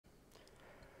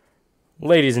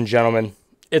Ladies and gentlemen,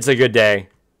 it's a good day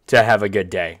to have a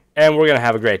good day. And we're going to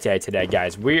have a great day today,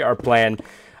 guys. We are playing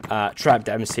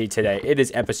TrappedMC today. It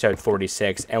is episode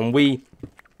 46, and we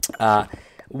have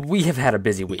had a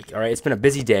busy week, all right? It's been a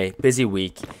busy day, busy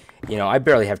week. You know, I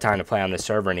barely have time to play on this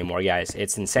server anymore, guys.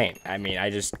 It's insane. I mean, I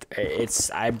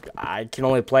can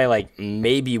only play like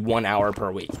maybe 1 hour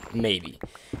per week, maybe.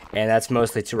 And that's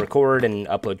mostly to record and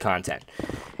upload content.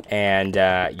 And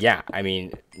yeah, I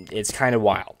mean, it's kind of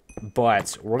wild.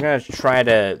 But we're going to try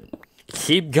to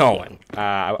keep going.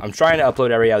 I'm trying to upload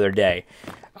every other day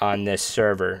on this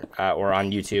server or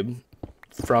on YouTube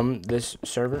from this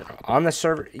server. On the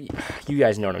server, you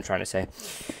guys know what I'm trying to say.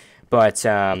 But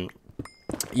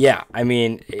yeah, I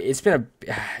mean, it's been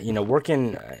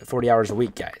working 40 hours a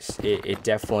week, guys. It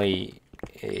definitely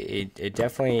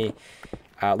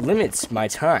limits my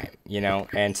time, you know.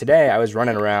 And today I was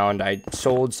running around. I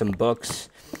sold some books.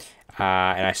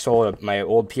 And I sold my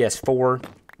old PS4,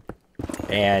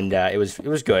 and it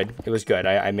was good. It was good.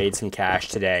 I made some cash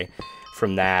today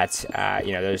from that.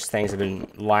 You know, those things have been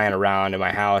lying around in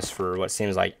my house for what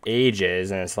seems like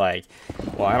ages, and it's like,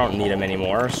 well, I don't need them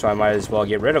anymore, so I might as well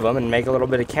get rid of them and make a little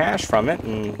bit of cash from it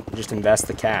and just invest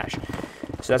the cash.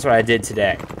 So that's what I did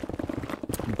today.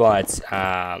 But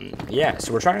yeah,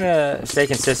 so we're trying to stay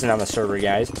consistent on the server,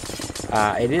 guys.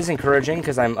 It is encouraging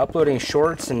because I'm uploading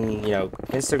shorts and, you know,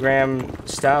 Instagram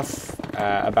stuff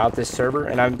about this server,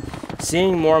 and I'm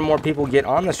seeing more and more people get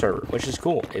on the server, which is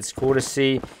cool. It's cool to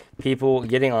see people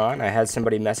getting on. I had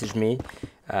somebody message me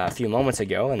a few moments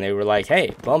ago, and they were like,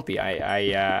 "Hey, Bumpy,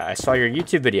 I saw your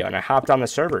YouTube video, and I hopped on the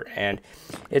server," and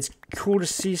it's cool to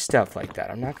see stuff like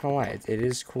that. I'm not gonna lie, it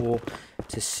is cool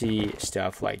to see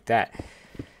stuff like that.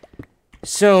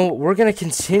 So we're gonna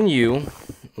continue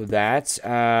with that.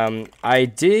 I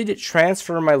did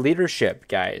transfer my leadership,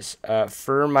 guys.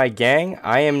 For my gang,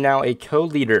 I am now a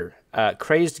co-leader.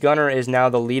 Crazed Gunner is now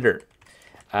the leader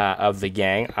of the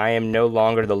gang. I am no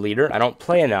longer the leader. I don't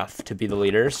play enough to be the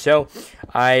leader, so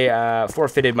I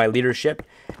forfeited my leadership,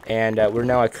 and we're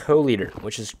now a co-leader,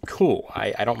 which is cool.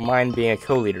 I don't mind being a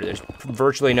co-leader. There's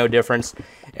virtually no difference,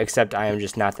 except I am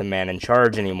just not the man in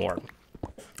charge anymore.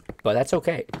 But that's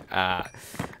okay.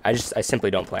 I simply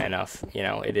don't play enough. You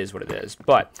know, it is what it is.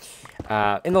 But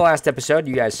in the last episode,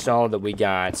 you guys saw that we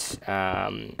got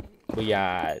a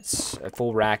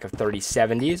full rack of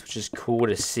 3070s, which is cool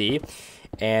to see.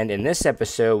 And in this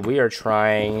episode, we are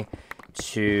trying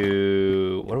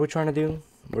to, what are we trying to do?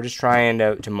 We're just trying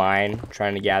to mine,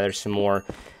 trying to gather some more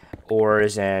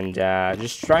ores, and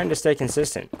just trying to stay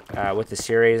consistent with the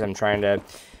series. I'm trying to,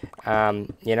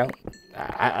 you know,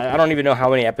 I don't even know how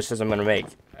many episodes I'm going to make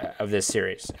of this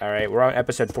series. All right, we're on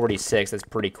episode 46. That's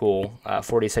pretty cool.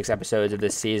 46 episodes of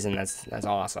this season. That's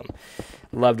awesome.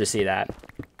 Love to see that.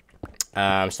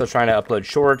 I'm still trying to upload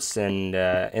shorts and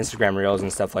Instagram reels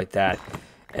and stuff like that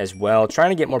as well. Trying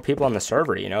to get more people on the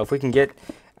server. You know, if we can get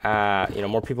you know,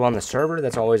 more people on the server,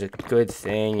 that's always a good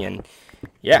thing. And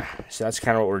yeah, so that's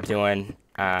kind of what we're doing.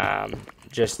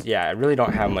 Just, yeah, I really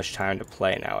don't have much time to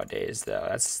play nowadays, though.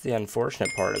 That's the unfortunate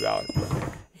part about,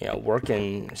 you know,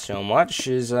 working so much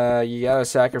is you gotta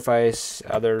sacrifice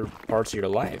other parts of your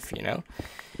life, you know?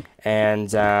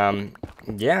 And,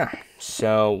 yeah,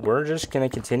 so we're just gonna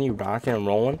continue rocking and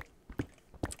rolling.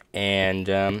 And,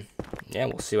 yeah,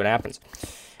 we'll see what happens.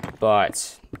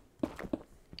 But,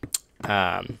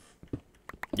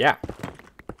 yeah,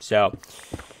 so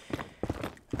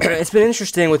it's been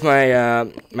interesting with my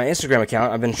my Instagram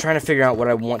account. I've been trying to figure out what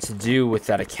I want to do with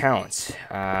that account.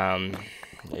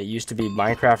 It used to be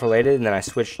Minecraft related, and then I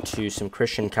switched to some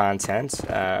Christian content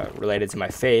related to my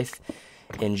faith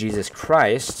in Jesus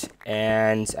Christ.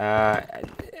 And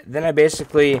then I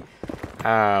basically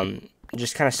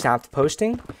just kind of stopped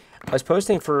posting. I was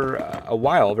posting for a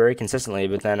while very consistently,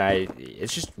 but then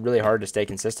it's just really hard to stay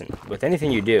consistent. With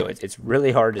anything you do, it's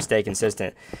really hard to stay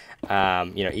consistent, you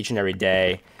know, each and every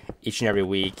day, each and every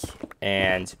week.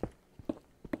 And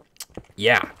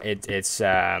yeah, it's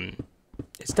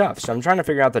tough. So I'm trying to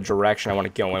figure out the direction I want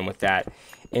to go in with that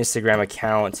Instagram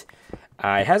account.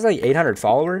 It has like 800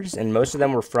 followers, and most of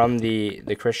them were from the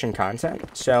Christian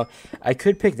content. So I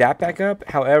could pick that back up.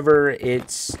 However,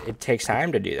 it takes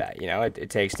time to do that. You know,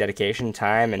 it takes dedication,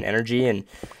 time, and energy,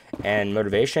 and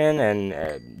motivation,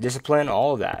 and discipline.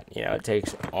 All of that. You know, it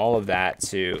takes all of that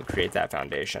to create that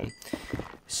foundation.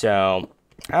 So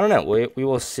I don't know. We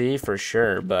will see for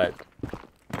sure. But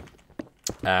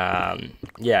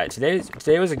yeah,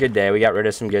 today was a good day. We got rid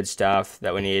of some good stuff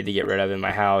that we needed to get rid of in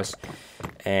my house.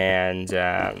 And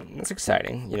that's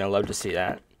exciting. You know, love to see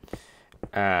that.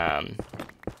 And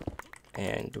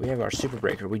do we have our super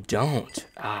breaker? We don't.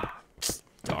 Ah,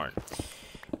 darn.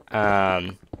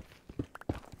 But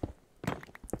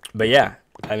yeah,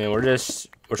 I mean, we're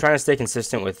trying to stay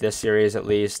consistent with this series at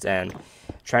least, and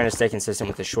trying to stay consistent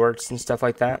with the shorts and stuff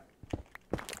like that.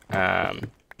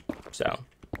 So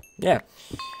yeah,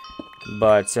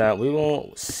 but we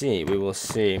will see.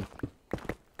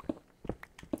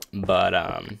 But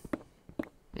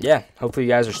yeah, hopefully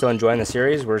you guys are still enjoying the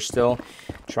series. We're still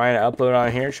trying to upload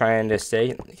on here, trying to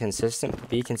stay consistent,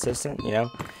 be consistent. You know,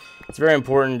 it's very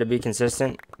important to be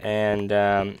consistent. And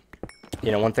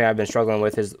you know, one thing I've been struggling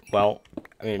with is, well,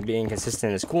 I mean, being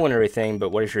consistent is cool and everything, but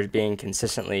what if you're being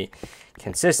consistently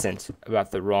consistent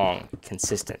about the wrong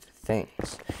consistent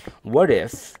things? What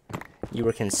if you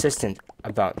were consistent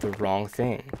about the wrong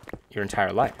thing your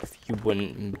entire life? You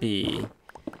wouldn't be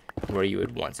where you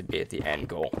would want to be at the end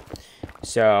goal.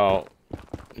 So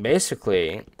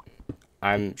basically,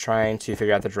 I'm trying to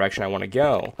figure out the direction I want to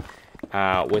go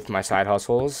with my side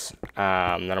hustles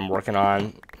that I'm working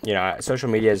on. You know, social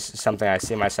media is something I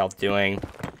see myself doing,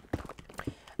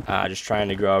 just trying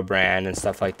to grow a brand and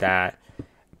stuff like that.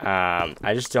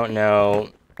 I just don't know,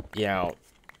 you know,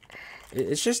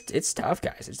 it's tough,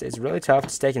 guys. It's really tough to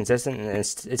stay consistent, and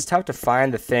it's tough to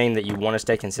find the thing that you want to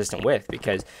stay consistent with,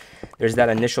 because there's that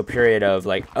initial period of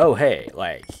like, oh hey,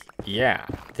 like, yeah,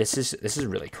 this is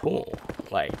really cool.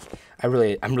 Like, I'm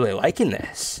really liking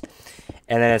this.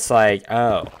 And then it's like,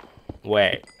 oh,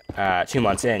 wait, 2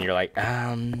 months in, you're like,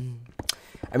 I mean,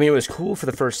 it was cool for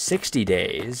the first 60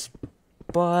 days,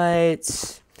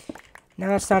 but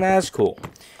now it's not as cool.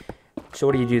 So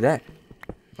what do you do then?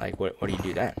 Like, what do you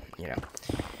do then, you know?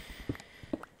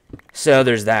 So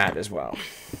there's that as well.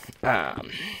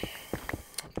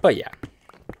 But yeah.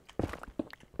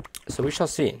 So we shall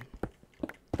see.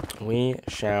 We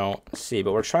shall see.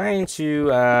 But we're trying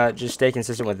to just stay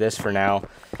consistent with this for now.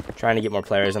 Trying to get more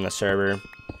players on the server.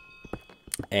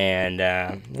 And,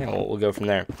 yeah, we'll go from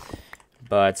there.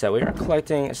 But we are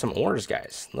collecting some ores,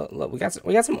 guys. Look, we got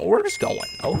some ores going.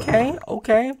 Okay,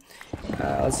 okay.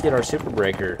 Let's get our super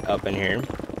breaker up in here.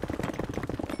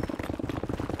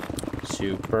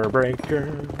 Super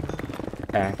breaker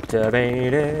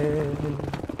activated.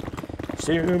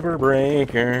 Super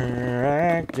breaker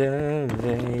activated.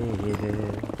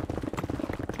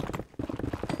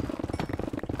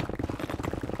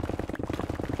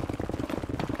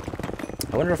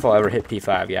 I wonder if I'll ever hit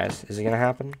P5, guys. Is it gonna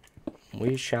happen?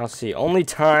 We shall see. Only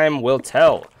time will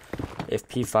tell if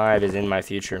P5 is in my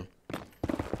future.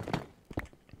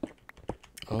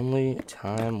 Only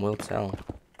time will tell.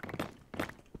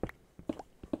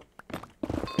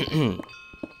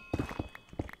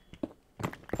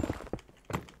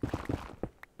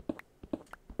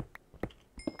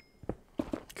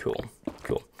 Cool,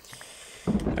 cool.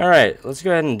 All right, let's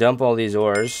go ahead and dump all these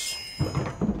ores.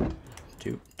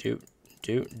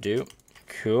 Do.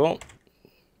 Cool.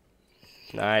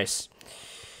 Nice.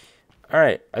 All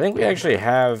right, I think we actually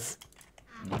have,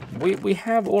 we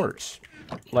have ores.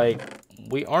 Like,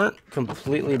 we aren't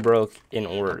completely broke in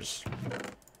ores.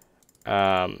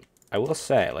 I will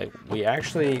say, like, we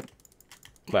actually,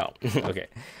 well, okay,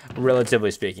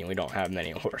 relatively speaking, we don't have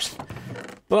many ores.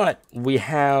 But we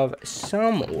have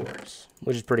some ores,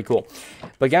 which is pretty cool.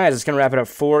 But guys, it's going to wrap it up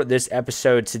for this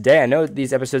episode today. I know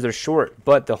these episodes are short,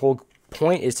 but the whole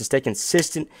point is to stay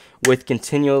consistent with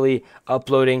continually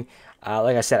uploading.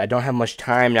 Like I said, I don't have much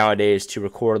time nowadays to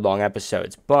record long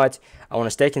episodes, but I want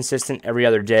to stay consistent. Every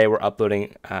other day we're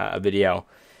uploading a video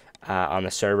on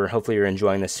the server. Hopefully you're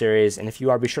enjoying this series, and if you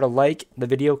are, be sure to like the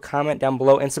video, comment down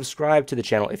below, and subscribe to the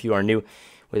channel if you are new.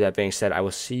 With that being said, I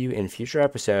will see you in future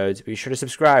episodes. Be sure to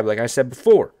subscribe. Like I said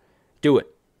before, do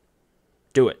it.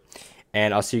 Do it.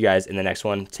 And I'll see you guys in the next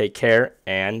one. Take care,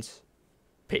 and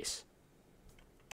peace.